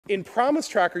In Promise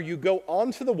Tracker, you go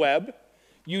onto the web,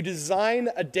 you design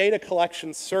a data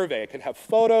collection survey. It can have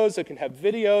photos, it can have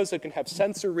videos, it can have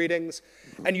sensor readings,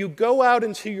 and you go out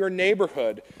into your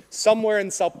neighborhood somewhere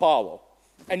in Sao Paulo,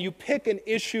 and you pick an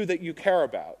issue that you care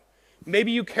about.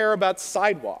 Maybe you care about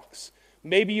sidewalks.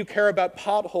 Maybe you care about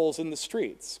potholes in the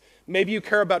streets. Maybe you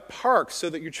care about parks so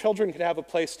that your children can have a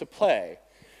place to play.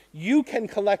 You can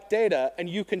collect data, and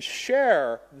you can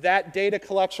share that data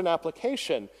collection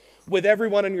application with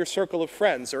everyone in your circle of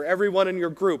friends, or everyone in your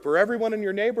group, or everyone in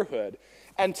your neighborhood.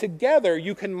 And together,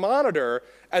 you can monitor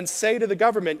and say to the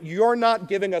government, you're not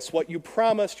giving us what you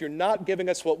promised, you're not giving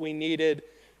us what we needed,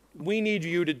 we need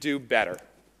you to do better.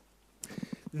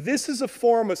 This is a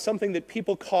form of something that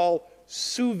people call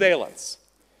sousveillance.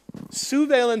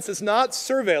 Sousveillance is not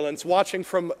surveillance, watching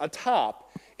from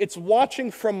atop, it's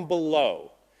watching from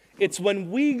below. It's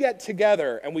when we get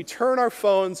together and we turn our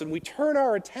phones and we turn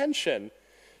our attention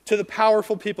to the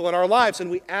powerful people in our lives, and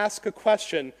we ask a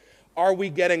question, are we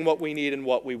getting what we need and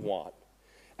what we want?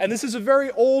 And this is a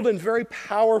very old and very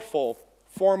powerful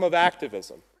form of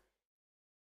activism.